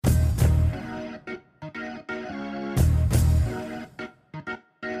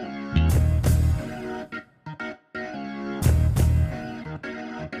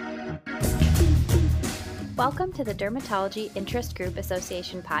Welcome to the Dermatology Interest Group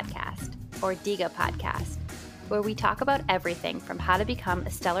Association podcast, or DIGA podcast, where we talk about everything from how to become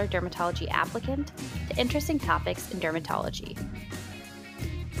a stellar dermatology applicant to interesting topics in dermatology.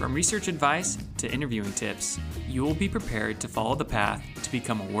 From research advice to interviewing tips, you will be prepared to follow the path to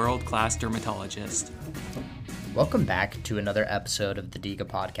become a world-class dermatologist. Welcome back to another episode of the DIGA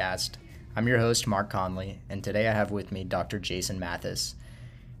podcast. I'm your host, Mark Conley, and today I have with me Dr. Jason Mathis.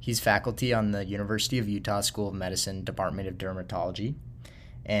 He's faculty on the University of Utah School of Medicine, Department of Dermatology,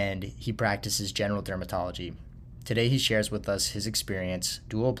 and he practices general dermatology. Today he shares with us his experience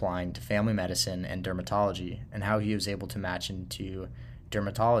dual applying to family medicine and dermatology and how he was able to match into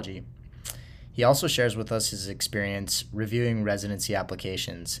dermatology. He also shares with us his experience reviewing residency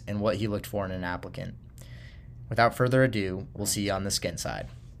applications and what he looked for in an applicant. Without further ado, we'll see you on the skin side.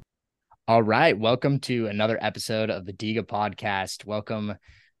 All right, welcome to another episode of the DIGA podcast. Welcome,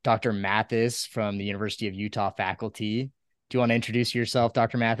 Dr. Mathis from the University of Utah faculty. Do you want to introduce yourself,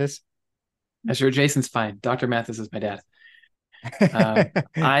 Dr. Mathis? Sure, Jason's fine. Dr. Mathis is my dad.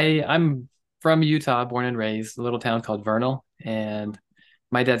 I'm from Utah, born and raised, a little town called Vernal, and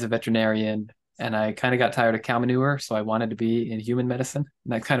my dad's a veterinarian, and I kind of got tired of cow manure, so I wanted to be in human medicine,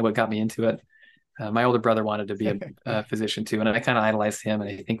 and that's kind of what got me into it. My older brother wanted to be a physician too, and I kind of idolized him, and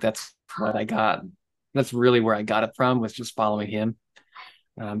I think that's what I got. That's really where I got it from, was just following him.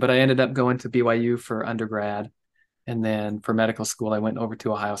 But I ended up going to BYU for undergrad, and then for medical school, I went over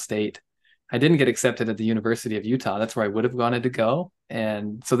to Ohio State. I didn't get accepted at the University of Utah. That's where I would have wanted to go.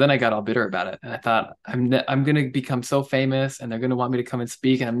 And so then I got all bitter about it. And I thought, I'm going to become so famous and they're going to want me to come and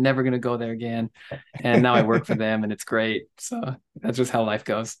speak and I'm never going to go there again. And now I work for them and it's great. So that's just how life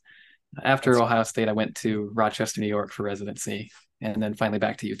goes. After Ohio State, I went to Rochester, New York for residency and then finally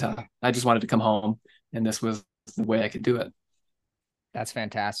back to Utah. I just wanted to come home and this was the way I could do it. That's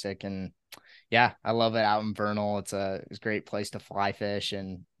fantastic. And yeah, I love it out in Vernal. It's a great place to fly fish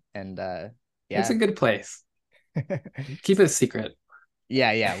and yeah, it's a good place. Keep it a secret.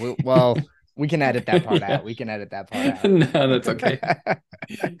 Yeah. We can edit that part out. We can edit that part out. No, that's okay.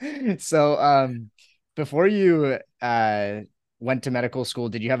 So, before you went to medical school,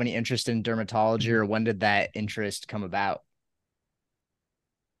 did you have any interest in dermatology, or when did that interest come about?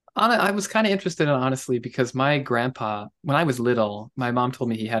 I was kind of interested in it, honestly, because my grandpa, when I was little, my mom told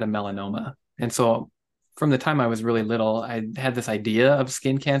me he had a melanoma. And so from the time I was really little, I had this idea of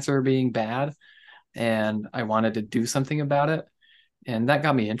skin cancer being bad and I wanted to do something about it. And that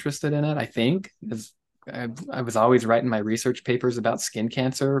got me interested in it, I think, as I was always writing my research papers about skin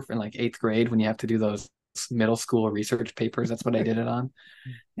cancer in like 8th grade when you have to do those middle school research papers. That's what I did it on.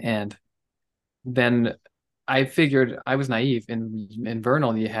 And then I figured I was naive. In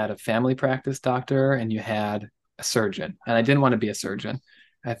Vernal, you had a family practice doctor and you had a surgeon. And I didn't want to be a surgeon.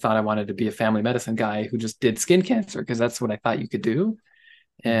 I thought I wanted to be a family medicine guy who just did skin cancer because that's what I thought you could do.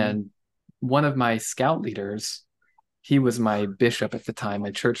 Mm-hmm. And one of my scout leaders, he was my bishop at the time,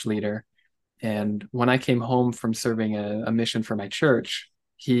 my church leader. And when I came home from serving a mission for my church,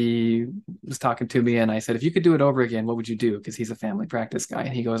 he was talking to me and I said, if you could do it over again, what would you do? Because he's a family practice guy.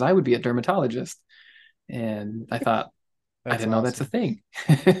 And he goes, I would be a dermatologist. And I thought, I didn't know that's a thing.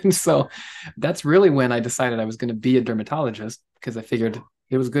 And so that's really when I decided I was going to be a dermatologist, because I figured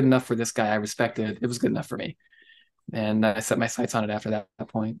it was good enough for this guy I respected. It was good enough for me. And I set my sights on it after that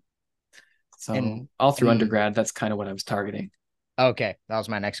point. So all through undergrad, that's kind of what I was targeting. Okay. That was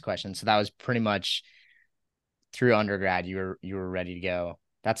my next question. So that was pretty much through undergrad, you were ready to go.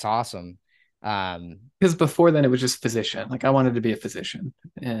 That's awesome. Because before then it was just physician. Like I wanted to be a physician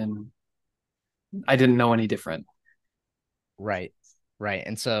and I didn't know any different. Right.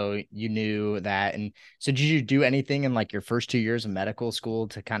 And so you knew that. And so did you do anything in like your first 2 years of medical school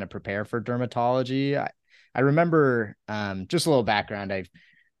to kind of prepare for dermatology? I remember just a little background.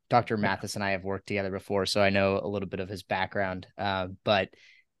 Dr. Mathis and I have worked together before, so I know a little bit of his background. But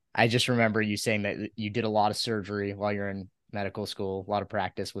I just remember you saying that you did a lot of surgery while you're in medical school, a lot of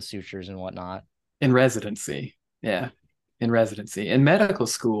practice with sutures and whatnot. In residency. Yeah. In residency. In medical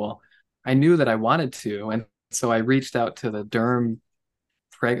school, I knew that I wanted to. And so I reached out to the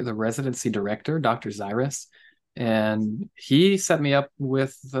residency director, Dr. Zyrus, and he set me up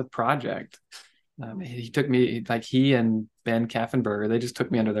with the project. He took me, like he and Ben Kaffenberger, they just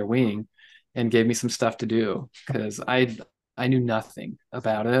took me under their wing and gave me some stuff to do because I knew nothing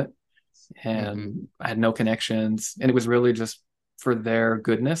about it and I had no connections. And it was really just for their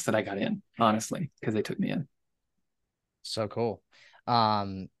goodness that I got in, honestly, because they took me in. So cool.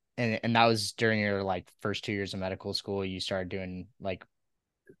 And that was during your like first 2 years of medical school, you started doing like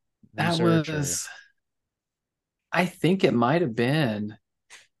research? I think it might have been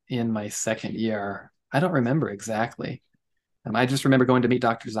in my second year. I don't remember exactly. I just remember going to meet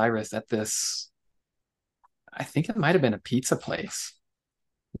Dr. Zyrus at this, I think it might have been a pizza place.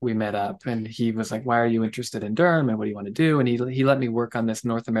 We met up and he was like, "Why are you interested in derm and what do you want to do?" And he let me work on this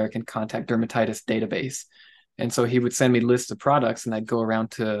North American contact dermatitis database. And so he would send me lists of products and I'd go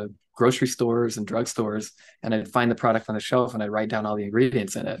around to grocery stores and drugstores and I'd find the product on the shelf and I'd write down all the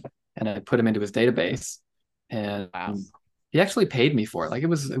ingredients in it and I'd put them into his database. And Wow. he actually paid me for it. Like it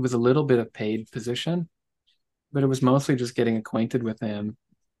was a little bit of paid position, but it was mostly just getting acquainted with him.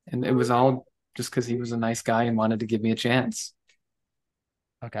 And it was all just because he was a nice guy and wanted to give me a chance.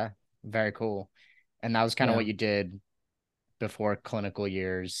 Okay. Very cool. And that was kind of Yeah. what you did before clinical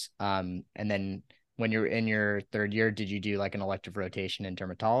years. And then when you're in your third year, did you do like an elective rotation in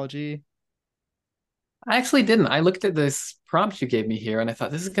dermatology? I actually didn't. I looked at this prompt you gave me here and I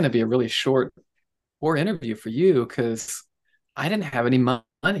thought this is going to be a really short or interview for you because I didn't have any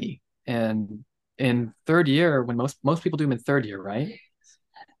money. And in third year, when most people do them in third year, right?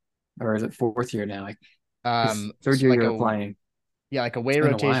 Or is it fourth year now? Because third So year like you're a applying. yeah, like It's away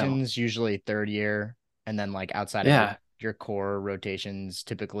been a while. rotations usually third year, and then like outside of Yeah. your core rotations,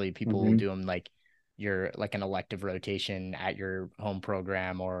 typically people will Hmm. do them like your like an elective rotation at your home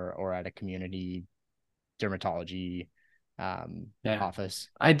program or at a community dermatology Yeah. office.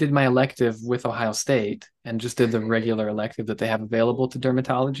 I did my elective with Ohio State and just did the regular elective that they have available to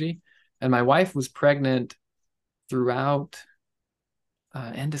dermatology. And my wife was pregnant throughout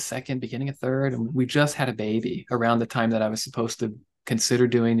end of second, beginning of third, and we just had a baby around the time that I was supposed to consider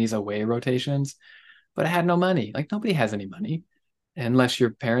doing these away rotations. But I had no money. Like nobody has any money unless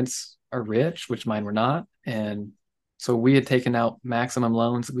your parents are rich, which mine were not. And so we had taken out maximum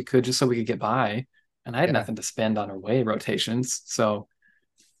loans that we could just so we could get by. And I had Yeah, nothing to spend on away rotations. So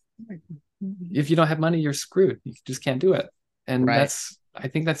if you don't have money, you're screwed. You just can't do it. And right, I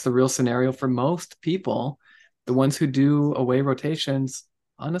think that's the real scenario for most people. The ones who do away rotations,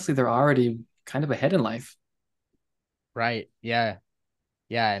 honestly, they're already kind of ahead in life. right. Yeah,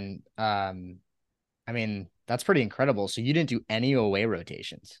 yeah, and I mean that's pretty incredible. So you didn't do any away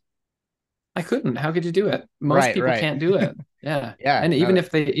rotations. I couldn't. How could you do it? Most Right, people right. can't do it. Yeah. Yeah, And no, even if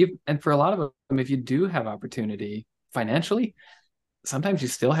and for a lot of them, if you do have opportunity financially, sometimes you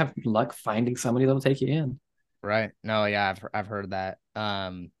still have luck finding somebody that'll take you in. right. No, yeah, I've heard that.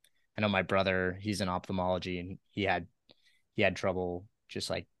 I know my brother, he's in ophthalmology and he had trouble just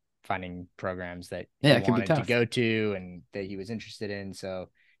like finding programs that Yeah, he it can be wanted to tough. go to and that he was interested in. So,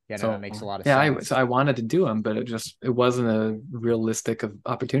 yeah, no, that So makes a lot of yeah, sense. I wanted to do them, but it wasn't a realistic of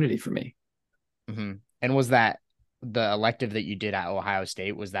opportunity for me. Hmm. And was that the elective that you did at Ohio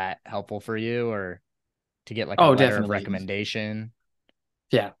State, was that helpful for you or to get like a Oh, letter of definitely. recommendation?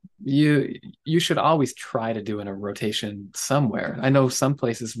 Yeah. You should always try to do in a rotation somewhere. I know some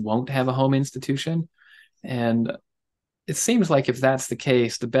places won't have a home institution, and it seems like if that's the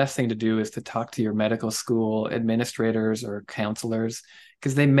case, the best thing to do is to talk to your medical school administrators or counselors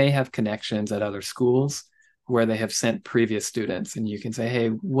because they may have connections at other schools where they have sent previous students, and you can say, "Hey,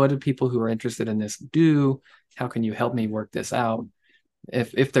 what do people who are interested in this do? How can you help me work this out?"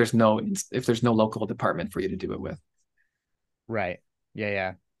 If there's no local department for you to do it with. Right. Yeah,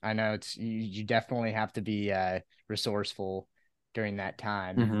 yeah. I know you definitely have to be resourceful during that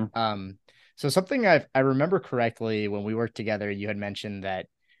time. Hmm. So something I remember correctly when we worked together, you had mentioned that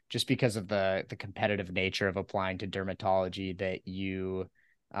just because of the competitive nature of applying to dermatology that you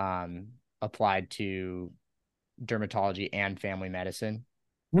applied to dermatology and family medicine.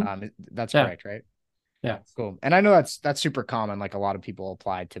 That's Yeah, correct, right? yeah. Cool. And I know that's super common. Like a lot of people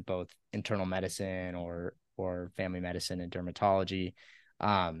applied to both internal medicine or family medicine and dermatology.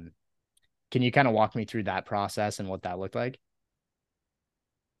 Um, can you kind of walk me through that process and what that looked like?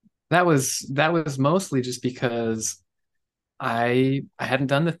 That was mostly just because I hadn't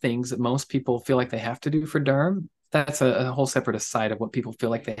done the things that most people feel like they have to do for derm. That's a whole separate aside of what people feel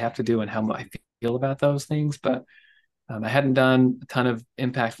like they have to do and how I feel about those things. But I hadn't done a ton of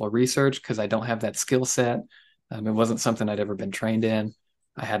impactful research because I don't have that skill set. It wasn't something I'd ever been trained in.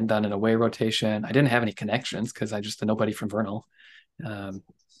 I hadn't done an away rotation. I didn't have any connections because I just a nobody from Vernal. Um,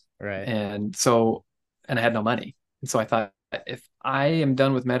 Right. and so, and I had no money. And so I thought, if I am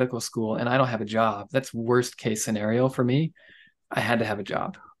done with medical school and I don't have a job, that's worst case scenario for me. I had to have a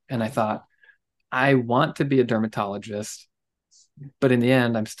job. And I thought, I want to be a dermatologist, but in the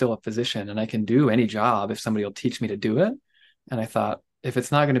end, I'm still a physician and I can do any job if somebody will teach me to do it. And I thought, if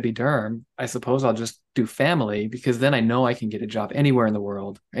it's not going to be derm, I suppose I'll just do family because then I know I can get a job anywhere in the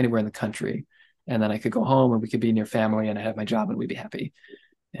world, anywhere in the country. And then I could go home and we could be near family and I have my job and we'd be happy.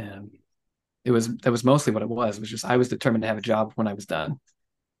 And that was mostly what it was. It was just I was determined to have a job when I was done.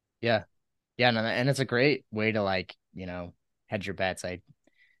 Yeah. Yeah, no, and it's a great way to like, hedge your bets. I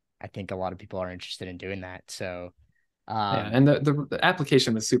think a lot of people are interested in doing that. So, Yeah, um, and the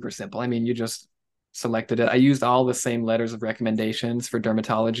application was super simple. I mean, you just selected it. I used all the same letters of recommendations for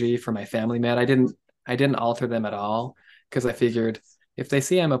dermatology for my family med. I didn't alter them at all because I figured if they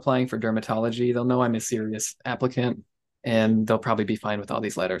see I'm applying for dermatology, they'll know I'm a serious applicant and they'll probably be fine with all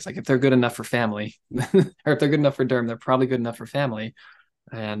these letters. Like if they're good enough for family or if they're good enough for derm, they're probably good enough for family.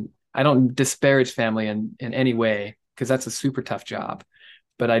 And I don't disparage family in any way because that's a super tough job.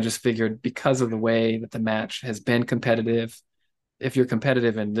 But I just figured because of the way that the match has been competitive, if you're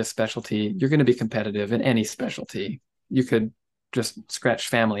competitive in this specialty, you're going to be competitive in any specialty. You could just scratch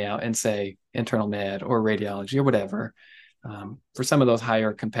family out and say internal med or radiology or whatever. For some of those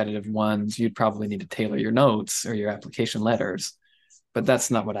higher competitive ones, you'd probably need to tailor your notes or your application letters, but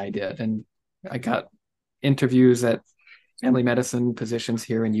that's not what I did. And I got interviews at family medicine positions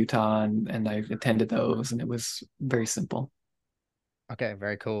here in Utah, and I attended those, and it was very simple. okay,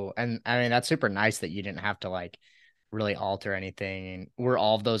 very cool. And I mean, that's super nice that you didn't have to like really alter anything. And were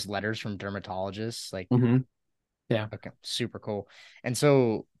all of those letters from dermatologists? Like, Mm-hmm. Yeah. okay, super cool. And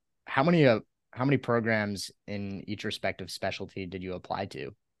so, how many uh how many programs in each respective specialty did you apply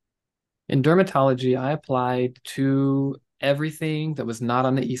to? In dermatology, I applied to everything that was not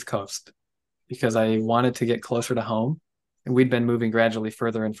on the East Coast because I wanted to get closer to home. And we'd been moving gradually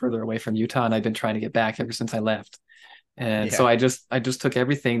further and further away from Utah, and I've been trying to get back ever since I left. And so Yeah. I just took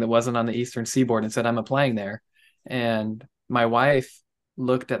everything that wasn't on the Eastern Seaboard and said I'm applying there. And my wife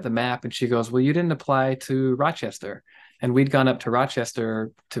looked at the map and she goes, "Well, you didn't apply to Rochester." And we'd gone up to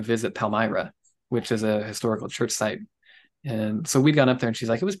Rochester to visit Palmyra, which is a historical church site. And so we'd gone up there and she's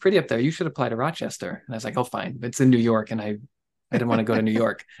like, "It was pretty up there. You should apply to Rochester." And I was like, "Oh, fine. It's in New York." And I didn't want to go to New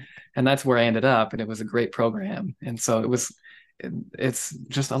York. And that's where I ended up. And it was a great program. And so it's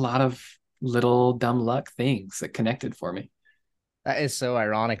just a lot of little dumb luck things that connected for me. That is so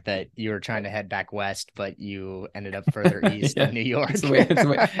ironic that you were trying to head back west, but you ended up further east in Yeah. New It's York. the way, it's the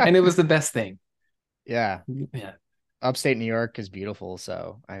way. And it was the best thing. Yeah. Yeah. Upstate New York is beautiful,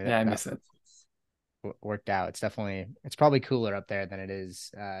 so Yeah. I that miss it. worked out. It's probably cooler up there than it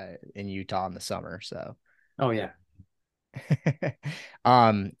is in Utah in the summer, so Oh, yeah.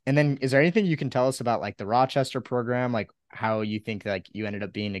 and then is there anything you can tell us about like the Rochester program, like how you think like you ended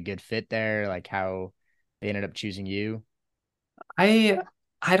up being a good fit there, like how they ended up choosing you? I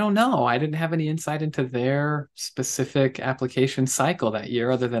I don't know. I didn't have any insight into their specific application cycle that year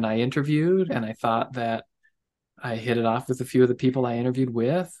other than I interviewed and I thought that I hit it off with a few of the people I interviewed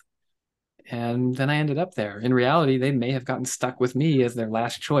with, and then I ended up there. In reality, they may have gotten stuck with me as their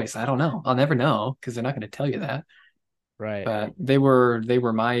last choice. I don't know. I'll never know because they're not going to tell you that. Right. But they were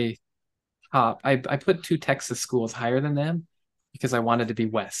my top. I put two Texas schools higher than them because I wanted to be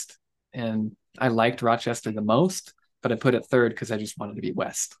West, and I liked Rochester the most, but I put it third because I just wanted to be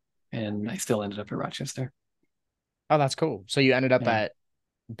West, and I still ended up at Rochester. Oh, that's cool. So you ended up Yeah.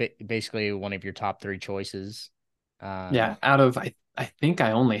 at basically one of your top three choices. Yeah, out of I think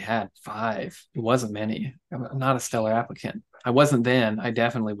I only had five. It wasn't many. I'm not a stellar applicant. I wasn't then. I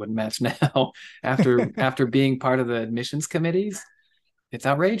definitely wouldn't match now. After being part of the admissions committees, it's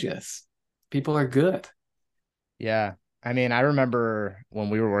outrageous. People are good. Yeah. I mean, I remember when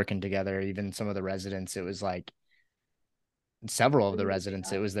we were working together, even some of the residents, it was like several of the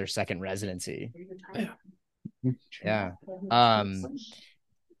residents, it was their second residency. Yeah. Yeah. Um,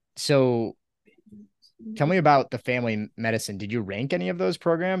 so tell me about the family medicine. Did you rank any of those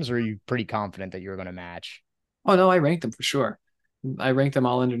programs, or are you pretty confident that you were going to match? Oh no, I ranked them for sure. I ranked them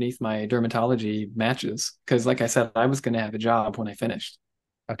all underneath my dermatology matches because, like I said, I was going to have a job when I finished.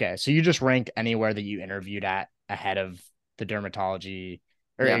 Okay, so you just ranked anywhere that you interviewed at ahead of the dermatology,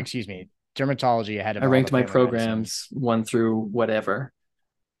 or Yeah, excuse me, dermatology ahead I of all the ranked my family medicine. programs one through whatever.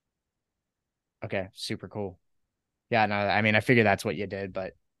 Okay, super cool. Yeah, no, I mean, I figure that's what you did,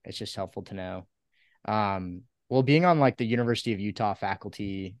 but it's just helpful to know. Well, being on like the University of Utah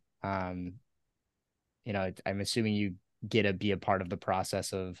faculty, I'm assuming you get to be a part of the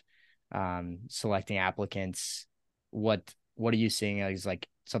process of selecting applicants. What are you seeing as like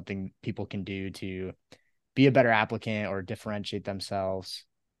something people can do to be a better applicant or differentiate themselves?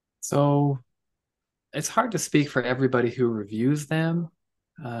 So it's hard to speak for everybody who reviews them.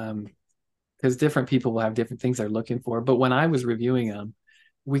 Um, because different people will have different things they're looking for. But when I was reviewing them,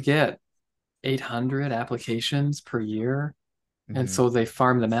 we get 800 applications per year. And Mm-hmm. so they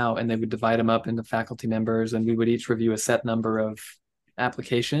farm them out and they would divide them up into faculty members, and we would each review a set number of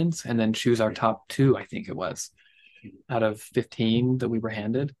applications and then choose our top two, I think it was, out of 15 that we were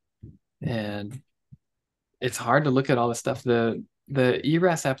handed. And it's hard to look at all the stuff. the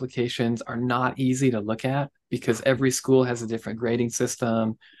ERAS applications are not easy to look at because every school has a different grading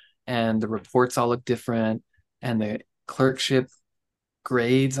system and the reports all look different and the clerkship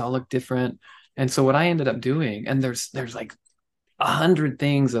grades all look different. And so what I ended up doing, and there's like 100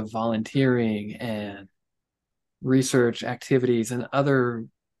 things of volunteering and research activities and other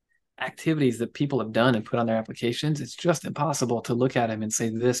activities that people have done and put on their applications. It's just impossible to look at them and say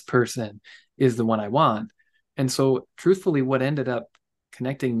this person is the one I want. And so truthfully, what ended up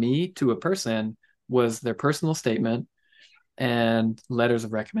connecting me to a person was their personal statement and letters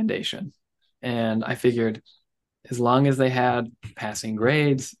of recommendation. And I figured as long as they had passing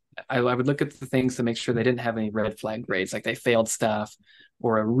grades, I would look at the things to make sure they didn't have any red flag grades, like they failed stuff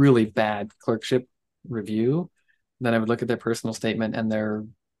or a really bad clerkship review. Then I would look at their personal statement and their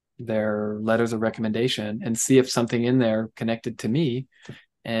letters of recommendation and see if something in there connected to me.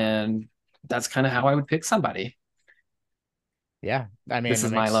 And that's kind of how I would pick somebody. Yeah, I mean, This that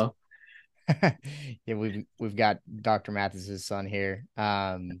is makes Milo. yeah, we've got Dr. Mathis's son here.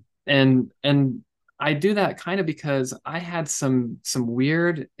 And I do that kind of because I had some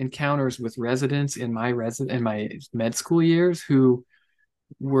weird encounters with residents in my med school years who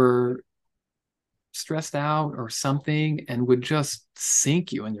were stressed out or something and would just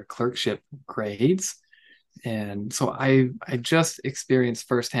sink you in your clerkship grades. And so I just experienced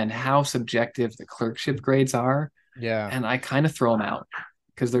firsthand how subjective the clerkship grades are, Yeah, and I kind of throw them out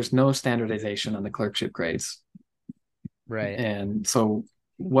because there's no standardization on the clerkship grades. right. And so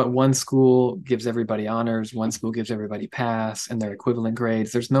what one school gives everybody honors, one school gives everybody pass, and their equivalent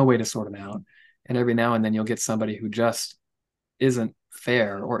grades. There's no way to sort them out. And every now and then you'll get somebody who just isn't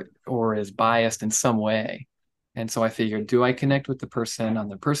fair or is biased in some way. And so I figured, do I connect with the person on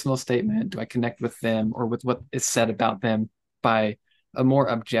their personal statement? Do I connect with them or with what is said about them by a more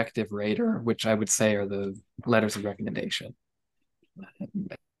objective rater, which I would say are the letters of recommendation?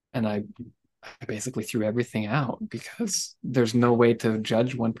 And I basically threw everything out because there's no way to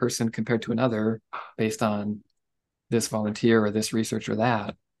judge one person compared to another based on this volunteer or this research or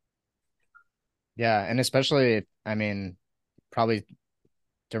that. Yeah, and especially, I mean, probably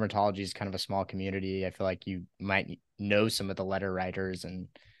dermatology is kind of a small community. I feel like you might know some of the letter writers, and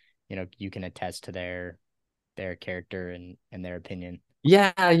you can attest to their character and their opinion.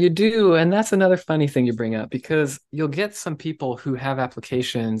 Yeah, you do. And that's another funny thing you bring up because you'll get some people who have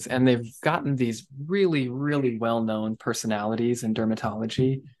applications and they've gotten these really, really well-known personalities in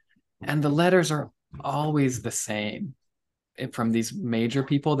dermatology, and the letters are always the same. From these major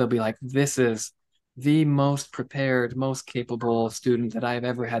people, they'll be like, this is the most prepared, most capable student that I've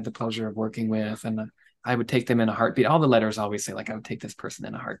ever had the pleasure of working with. And I would take them in a heartbeat. All the letters always say, like, I would take this person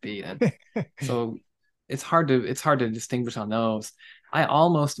in a heartbeat. And so it's hard to distinguish on those. I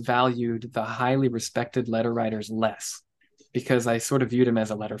almost valued the highly respected letter writers less because I sort of viewed them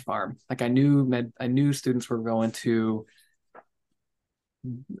as a letter farm. Like I knew students were going to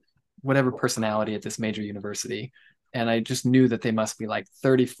whatever personality at this major university. And I just knew that they must be like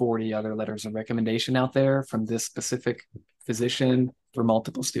 30, 40 other letters of recommendation out there from this specific physician for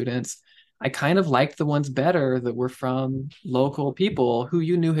multiple students. I kind of liked the ones better that were from local people who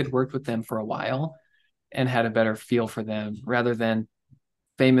you knew had worked with them for a while and had a better feel for them rather than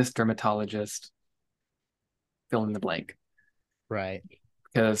famous dermatologist fill in the blank. Right.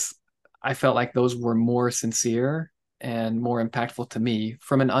 Because I felt like those were more sincere and more impactful to me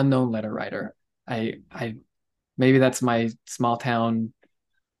from an unknown letter writer. I maybe that's my small town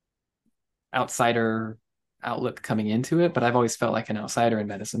outsider outlook coming into it, but I've always felt like an outsider in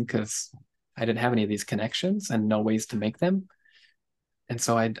medicine because I didn't have any of these connections and no ways to make them. And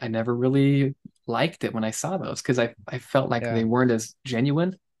so I never really liked it when I saw those because I felt like Yeah. they weren't as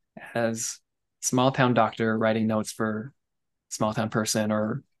genuine as small town doctor writing notes for small town person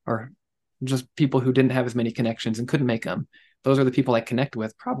or just people who didn't have as many connections and couldn't make them. Those are the people I connect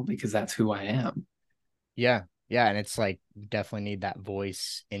with probably because that's who I am. Yeah. Yeah. And it's like you definitely need that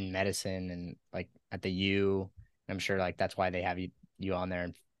voice in medicine and like at the U. I'm sure like that's why they have you on there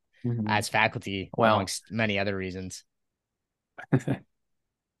Mhm. as faculty Well, amongst many other reasons.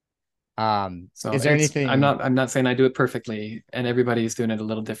 so Is there it's I'm anything not I'm not saying I do it perfectly, and everybody's doing it a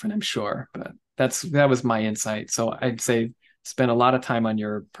little different, I'm sure, but that was my insight. So I'd say spend a lot of time on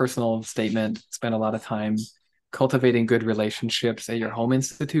your personal statement, spend a lot of time cultivating good relationships at your home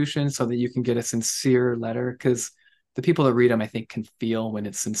institution so that you can get a sincere letter because the people that read them, I think, can feel when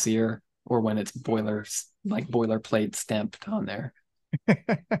it's sincere or when it's boilerplate stamped on there.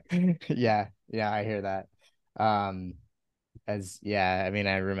 Yeah, yeah, I hear that. Um, I mean,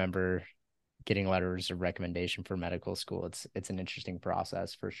 I remember getting letters of recommendation for medical school. It's an interesting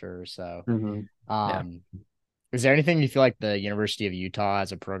process for sure. So, Mm-hmm. Yeah. um, Is there anything you feel like the University of Utah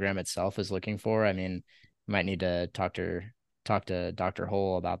as a program itself is looking for? I mean, you might need to talk to Dr.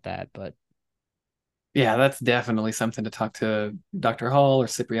 Hole about that, but Yeah, that's definitely something to talk to Dr. Hall or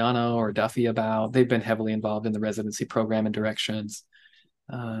Cipriano or Duffy about. They've been heavily involved in the residency program and directions.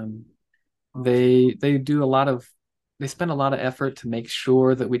 Um, they do a lot of they spend a lot of effort to make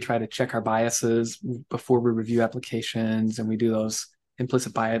sure that we try to check our biases before we review applications, and we do those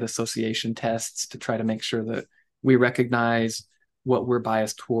implicit bias association tests to try to make sure that we recognize what we're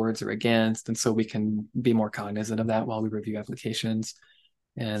biased towards or against, and so we can be more cognizant of that while we review applications.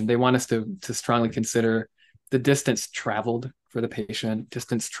 And they want us to strongly consider the distance traveled for the patient,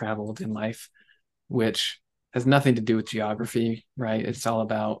 distance traveled in life, which has nothing to do with geography, right? It's all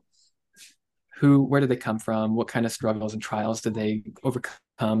about where did they come from? What kind of struggles and trials did they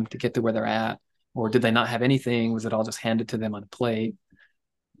overcome to get to where they're at? Or did they not have anything? Was it all just handed to them on a plate?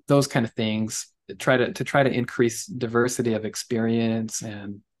 Those kind of things. Try to increase diversity of experience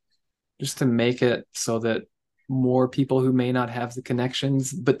and just to make it so that more people who may not have the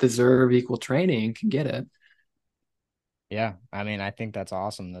connections but deserve equal training can get it. yeah, I mean, I think that's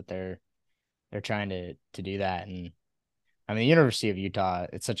awesome that they're trying to do that. And I mean, the University of Utah,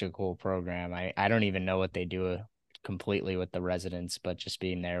 it's such a cool program. I don't even know what they do completely with the residents, but just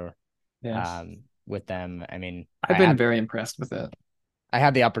being there Yeah. with them. I mean, I've been very impressed with it. I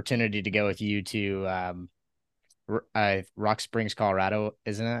had the opportunity to go with you to Rock Springs, Colorado,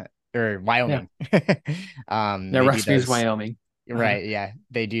 isn't it? Or Yeah. Wyoming. Yeah, They Rock do Springs, those, Wyoming. Uh-huh. right? Yeah,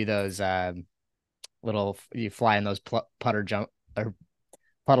 they do those little, you fly in those putter jump or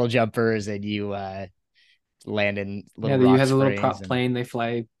puddle jumpers, and you land in Yeah, little the U Rock has a little Springs. prop And plane. They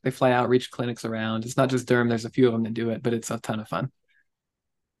fly outreach clinics around. It's not just Durham. There's a few of them that do it, but it's a ton of fun.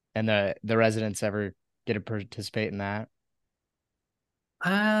 the residents ever get to participate in that?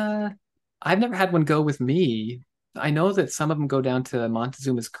 Uh, I've never had one go with me. I know that some of them go down to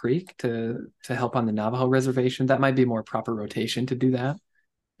Montezuma's Creek to help on the Navajo reservation. That might be more proper rotation to do that.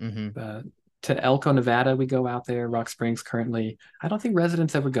 Mm-hmm. But to Elko, Nevada, we go out there. Rock Springs currently. I don't think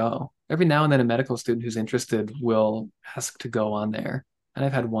residents ever go. Every now and then, a medical student who's interested will ask to go on there, and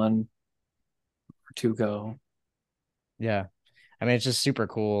I've had one or two go. Yeah. I mean, it's just super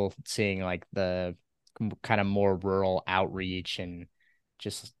cool seeing like the kind of more rural outreach and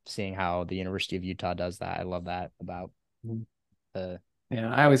just seeing how the University of Utah does that. I love that about the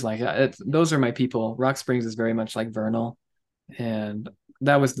Yeah, I always like it. Those are my people. Rock Springs is very much like Vernal, and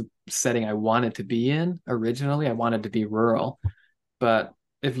that was the setting I wanted to be in originally. I wanted to be rural, but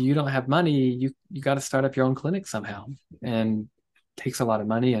if you don't have money, you got to start up your own clinic somehow, and it takes a lot of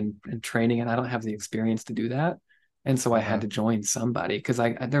money and training, and I don't have the experience to do that. And so I had uh-huh. to join somebody because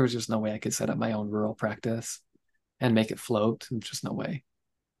there was just no way I could set up my own rural practice and make it float. There's just no way.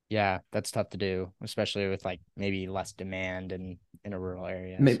 Yeah, that's tough to do, especially with like maybe less demand in a rural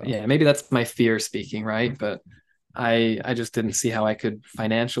area. Maybe, So yeah, maybe that's my fear speaking, right? But I just didn't see how I could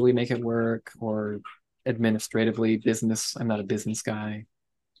financially make it work or administratively business. I'm not a business guy.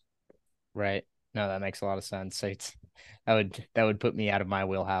 right. No, that makes a lot of sense. So that would put me out of my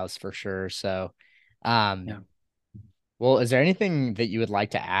wheelhouse for sure. So um Yeah. well, is there anything that you would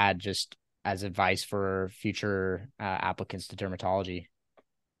like to add just as advice for future applicants to dermatology?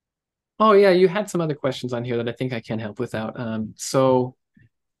 Oh yeah, you had some other questions on here that I think I can help with out. So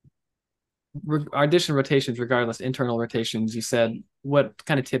audition rotations, regardless, internal rotations, you said what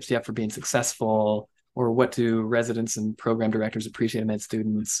kind of tips do you have for being successful, or what do residents and program directors appreciate in med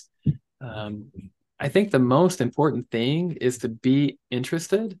students? Um, I think the most important thing is to be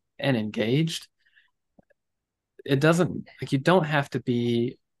interested and engaged. It doesn't like you don't have to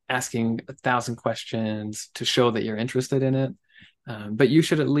be asking 1,000 questions to show that you're interested in it, but you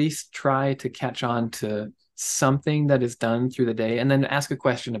should at least try to catch on to something that is done through the day and then ask a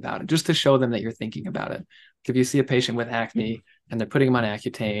question about it just to show them that you're thinking about it. If you see a patient with acne and they're putting them on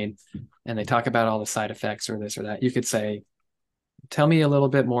Accutane and they talk about all the side effects or this or that, you could say, tell me a little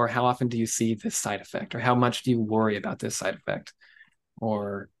bit more. How often do you see this side effect, or how much do you worry about this side effect?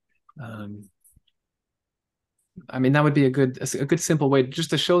 Or um, I mean, that would be a good simple way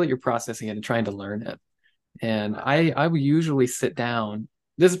just to show that you're processing it and trying to learn it. And I would usually sit down.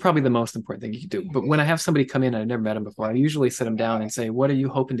 This is probably the most important thing you can do. But when I have somebody come in and I've never met them before, I usually sit them down and say, "What are you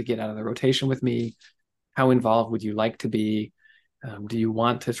hoping to get out of the rotation with me? How involved would you like to be? Do you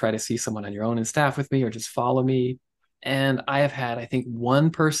want to try to see someone on your own and staff with me, or just follow me?" And I have had, I think, one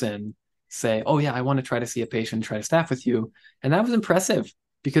person say, "Oh yeah, I want to try to see a patient, try to staff with you," and that was impressive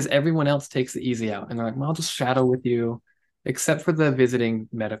because everyone else takes the easy out, and they're like, "Well, I'll just shadow with you." Except for the visiting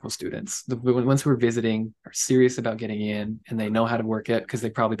medical students, the ones who are visiting are serious about getting in and they know how to work it because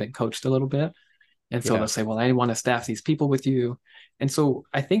they've probably been coached a little bit. And so they'll say, well, I want to staff these people with you. And so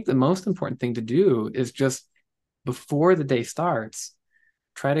I think the most important thing to do is just before the day starts,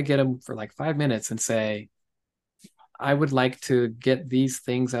 try to get them for like 5 minutes and say, I would like to get these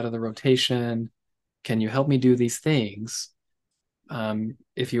things out of the rotation. Can you help me do these things?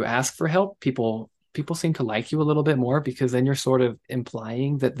 If you ask for help, people seem to like you a little bit more, because then you're sort of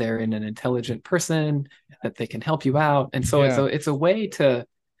implying that they're an intelligent person, that they can help you out. And so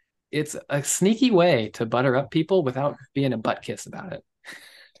it's a sneaky way to butter up people without being a butt kiss about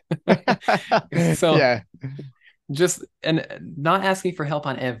it. So Yeah. just, and not asking for help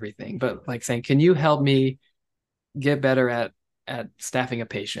on everything, but like saying, can you help me get better at staffing a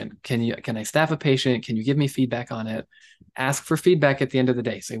patient? Can I staff a patient? Can you give me feedback on it? Ask for feedback at the end of the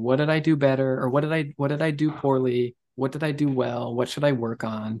day. Say, what did I do better? Or what did I do poorly? What did I do well? What should I work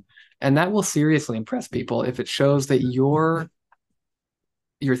on? And that will seriously impress people if it shows that you're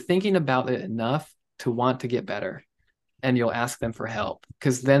thinking about it enough to want to get better, and you'll ask them for help,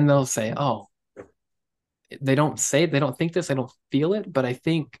 because then they'll say, oh, they don't think this, they don't feel it, but I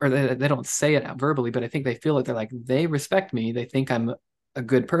think, or they don't say it verbally, but I think they feel it. They're like, they respect me. They think I'm a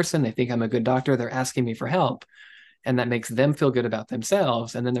good person. They think I'm a good doctor. They're asking me for help. And that makes them feel good about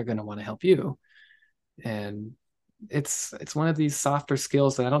themselves. And then they're going to want to help you. And it's one of these softer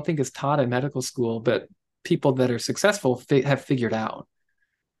skills that I don't think is taught in medical school, but people that are successful have figured out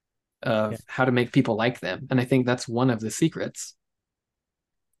of how to make people like them. And I think that's one of the secrets.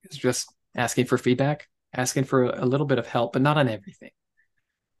 It's just asking for feedback, asking for a little bit of help, but not on everything.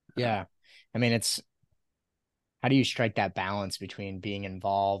 Yeah. I mean, it's, how do you strike that balance between being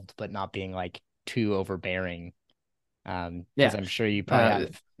involved but not being like too overbearing? Because I'm sure you probably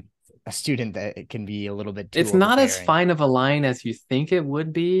have a student that it can be a little bit too it's not as overbearing. fine of a line as you think it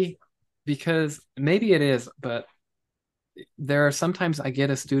would be, because maybe it is, but there are sometimes I get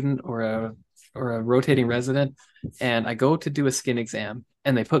a student or a rotating resident, and I go to do a skin exam,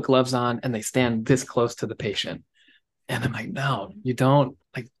 and they put gloves on and they stand this close to the patient. And I'm like, no, you don't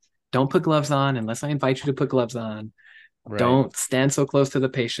put gloves on unless I invite you to put gloves on. Right. Don't stand so close to the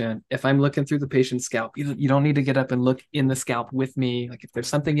patient. If I'm looking through the patient's scalp, you don't need to get up and look in the scalp with me. Like, if there's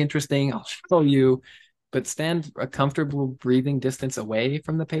something interesting, I'll show you, but stand a comfortable breathing distance away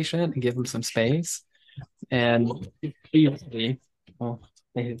from the patient and give them some space. And be ready. Well,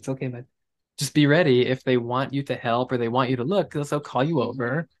 it's okay, but just be ready if they want you to help or they want you to look, because they'll call you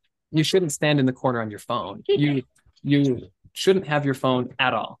over. You shouldn't stand in the corner on your phone. You shouldn't have your phone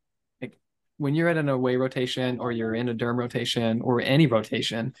at all. Like, when you're at an away rotation or you're in a derm rotation or any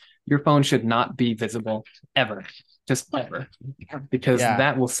rotation, your phone should not be visible ever, just ever, because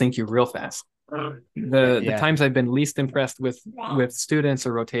that will sink you real fast. The times I've been least impressed with students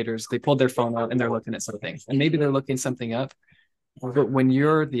or rotators, they pulled their phone out and they're looking at something, and maybe they're looking something up, but when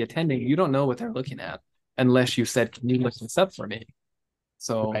you're the attending, you don't know what they're looking at unless you said, can you look this up for me?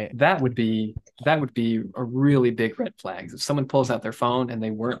 So that would be a really big red flag. If someone pulls out their phone and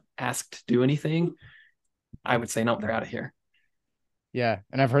they weren't asked to do anything, I would say, no, they're out of here. Yeah.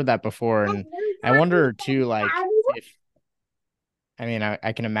 And I've heard that before. And I wonder too, like, if, I mean,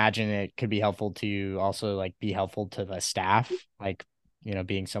 I can imagine it could be helpful to also like be helpful to the staff, like,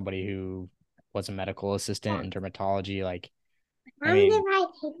 being somebody who was a medical assistant in dermatology. Like, I mean,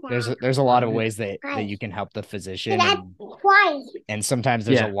 there's a lot of ways that you can help the physician, and sometimes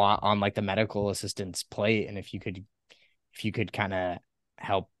there's a lot on like the medical assistant's plate. And if you could kind of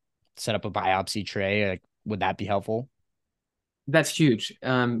help set up a biopsy tray, like, would that be helpful? That's huge.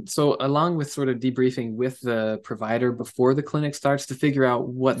 So along with sort of debriefing with the provider before the clinic starts to figure out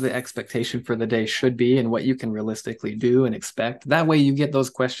what the expectation for the day should be and what you can realistically do and expect. That way you get those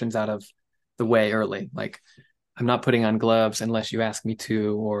questions out of the way early. Like, I'm not putting on gloves unless you ask me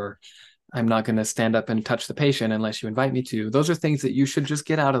to, or I'm not going to stand up and touch the patient unless you invite me to. Those are things that you should just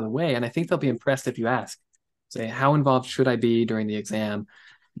get out of the way. And I think they'll be impressed if you ask. Say, how involved should I be during the exam?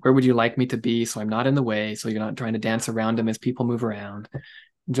 Where would you like me to be so I'm not in the way, so you're not trying to dance around them as people move around?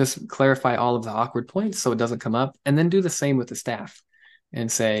 Just clarify all of the awkward points so it doesn't come up. And then do the same with the staff and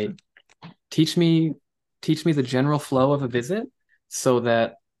say, teach me the general flow of a visit so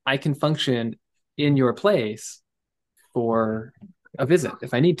that I can function in your place for a visit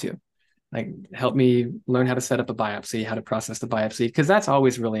if I need to. Like, help me learn how to set up a biopsy, how to process the biopsy, because that's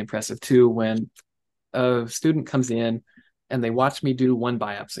always really impressive too, when a student comes in and they watch me do one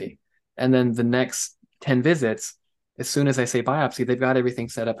biopsy, and then the next 10 visits, as soon as I say biopsy, they've got everything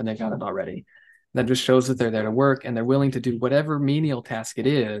set up and they've got it already. That just shows that they're there to work and they're willing to do whatever menial task it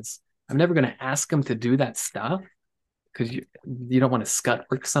is. I'm never going to ask them to do that stuff, because you don't want to scut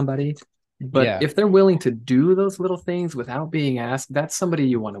work somebody. But if they're willing to do those little things without being asked, that's somebody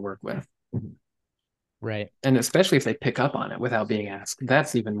you want to work with. Right. And especially if they pick up on it without being asked,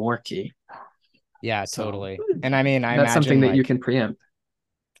 that's even more key. Yeah, So totally. And I mean, I that's something imagine that you like, can preempt.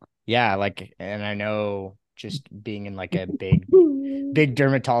 yeah, like, and I know just being in like a big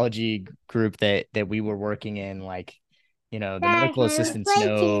dermatology group that we were working in, like, the medical assistants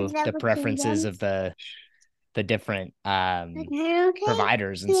know the preferences of the different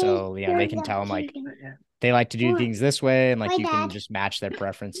providers. And so, they can tell them like they like to do things this way, and like you can just match their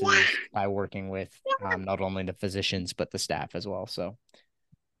preferences by working with not only the physicians but the staff as well. So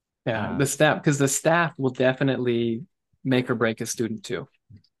Yeah, the um staff, because the staff will definitely make or break a student too,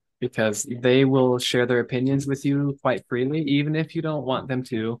 because they will share their opinions with you quite freely, even if you don't want them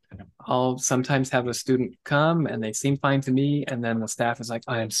to. I'll sometimes have a student come and they seem fine to me, and then the staff is like,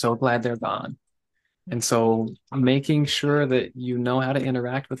 I am so glad they're gone. And so making sure that you know how to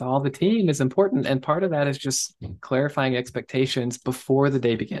interact with all the team is important. And part of that is just clarifying expectations before the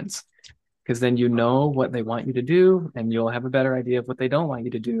day begins, because then you know what they want you to do and you'll have a better idea of what they don't want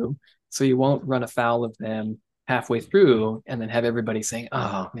you to do. So you won't run afoul of them halfway through and then have everybody saying,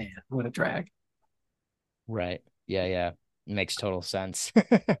 oh man, what a drag. right. Yeah, yeah. Makes total sense.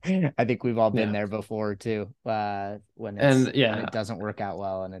 I think we've all been Yeah. there before too, when And when yeah. it doesn't work out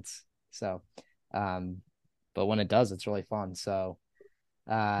well, and it's so um but when it does, it's really fun. So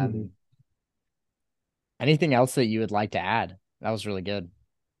Mhm. um anything else that you would like to add? That was really good.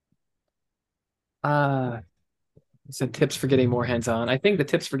 Uh, so tips for getting more hands-on. I think the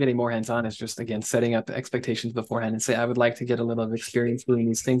tips for getting more hands-on is just again setting up expectations beforehand and say, I would like to get a little of experience doing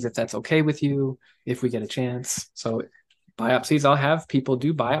these things if that's okay with you, if we get a chance. So biopsies, I'll have people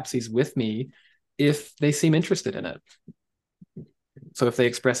do biopsies with me if they seem interested in it. So if they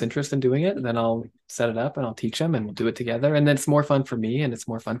express interest in doing it, then I'll set it up and I'll teach them and we'll do it together. And then it's more fun for me and it's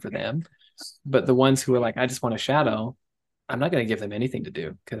more fun for them. But the ones who are like, I just want to shadow, I'm not going to give them anything to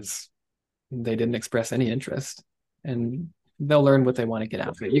do because they didn't express any interest. And they'll learn what they want to get out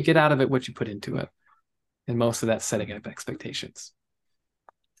of it. You get out of it what you put into it. And most of that's setting up expectations.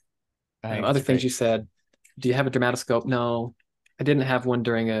 I think Other it's things great. you said, do you have a dermatoscope? No, I didn't have one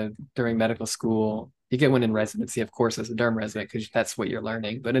during medical school. You get one in residency, of course, as a derm resident, because that's what you're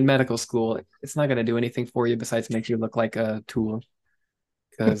learning. But in medical school, it's not going to do anything for you besides make you look like a tool.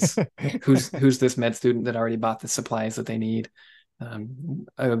 Because who's this med student that already bought the supplies that they need?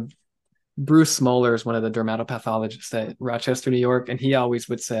 Bruce Smoller is one of the dermatopathologists at Rochester, New York, and he always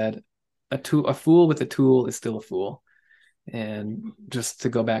would said, a fool with a tool is still a fool." And just to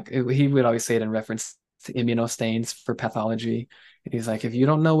go back, he would always say it in reference to immunostains for pathology. And he's like, if you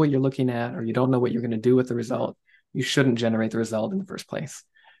don't know what you're looking at or you don't know what you're going to do with the result, you shouldn't generate the result in the first place.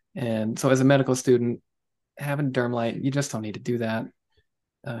 And so, as a medical student, having derm light, you just don't need to do that.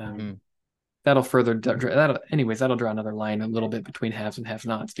 Um, Mhm. that'll draw another line a little bit between haves and have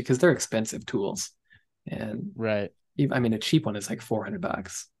nots because they're expensive tools. And Right, I mean, a cheap one is like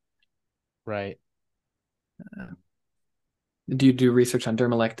 $400. right. Uh, do you do research on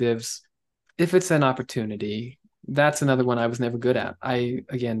derm electives? If it's an opportunity, that's another one I was never good at.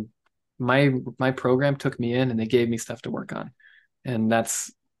 Again, my program took me in and they gave me stuff to work on, and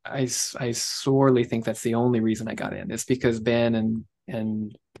I sorely think that's the only reason I got in. It's because Ben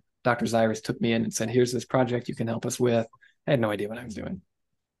and Dr. Zyrus took me in and said, "Here's this project you can help us with." I had no idea what I was doing.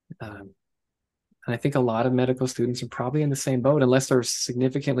 Um, and I think a lot of medical students are probably in the same boat, unless they're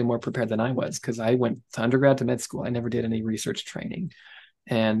significantly more prepared than I was, because I went to undergrad to med school. I never did any research training.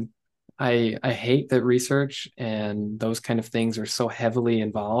 And I hate that research and those kind of things are so heavily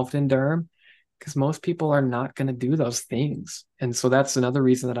involved in derm because most people are not going to do those things. And so that's another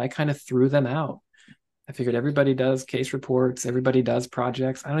reason that I kind of threw them out. I figured everybody does case reports, everybody does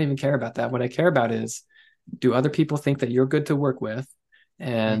projects. I don't even care about that. What I care about is, do other people think that you're good to work with?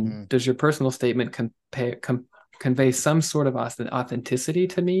 And Hmm. does your personal statement convey some sort of authenticity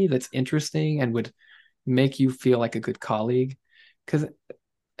to me that's interesting and would make you feel like a good colleague? Because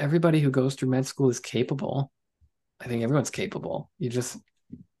everybody who goes through med school is capable. I think everyone's capable. You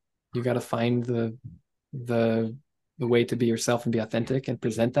got to find the the way to be yourself and be authentic and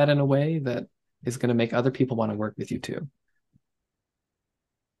present that in a way that is going to make other people want to work with you too.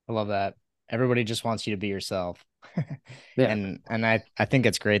 I love that. Everybody just wants you to be yourself. Yeah. And I think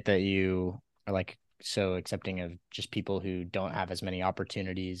it's great that you are like so accepting of just people who don't have as many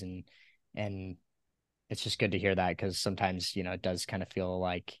opportunities, and it's just good to hear that because sometimes, it does kind of feel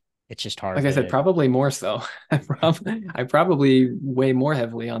like it's just hard Like I said, to. probably more so. I probably weigh more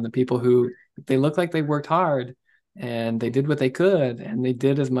heavily on the people who they look like they worked hard and they did what they could and they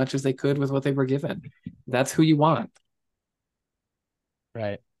did as much as they could with what they were given. That's who you want.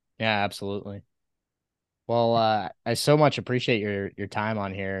 Right. Yeah, absolutely. Well, I so much appreciate your time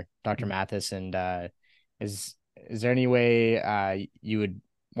on here, Dr. Mathis, and Is there any way you would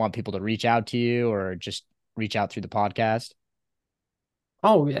want people to reach out to you or just reach out through the podcast?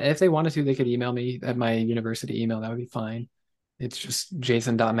 Oh, yeah, if they wanted to, they could email me at my university email. That would be fine. It's just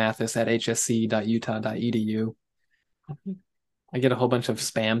jason.mathis@hsc.utah.edu. I get a whole bunch of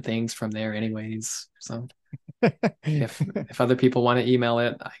spam things from there anyways. So if other people want to email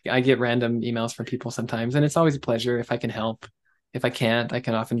it, I get random emails from people sometimes, and it's always a pleasure if I can help. If I can't, I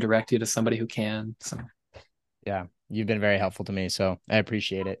can often direct you to somebody who can. So Yeah, you've been very helpful to me, so I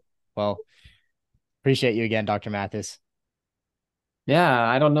appreciate it. Well, appreciate you again, Dr. Mathis. yeah,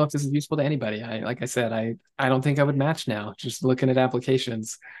 I don't know if this is useful to anybody. Like I said, I don't think I would match now, just looking at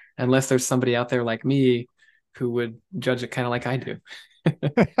applications, unless there's somebody out there like me who would judge it kind of like I do.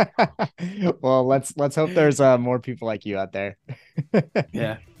 Well, let's hope there's more people like you out there.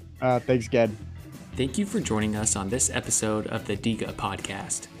 Yeah. Thanks again. Thank you for joining us on this episode of the DIGA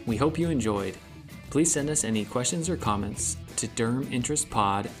podcast. We hope you enjoyed. Please send us any questions or comments to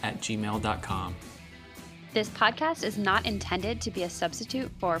derminterestpod@gmail.com. This podcast is not intended to be a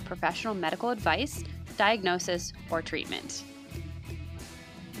substitute for professional medical advice, diagnosis, or treatment.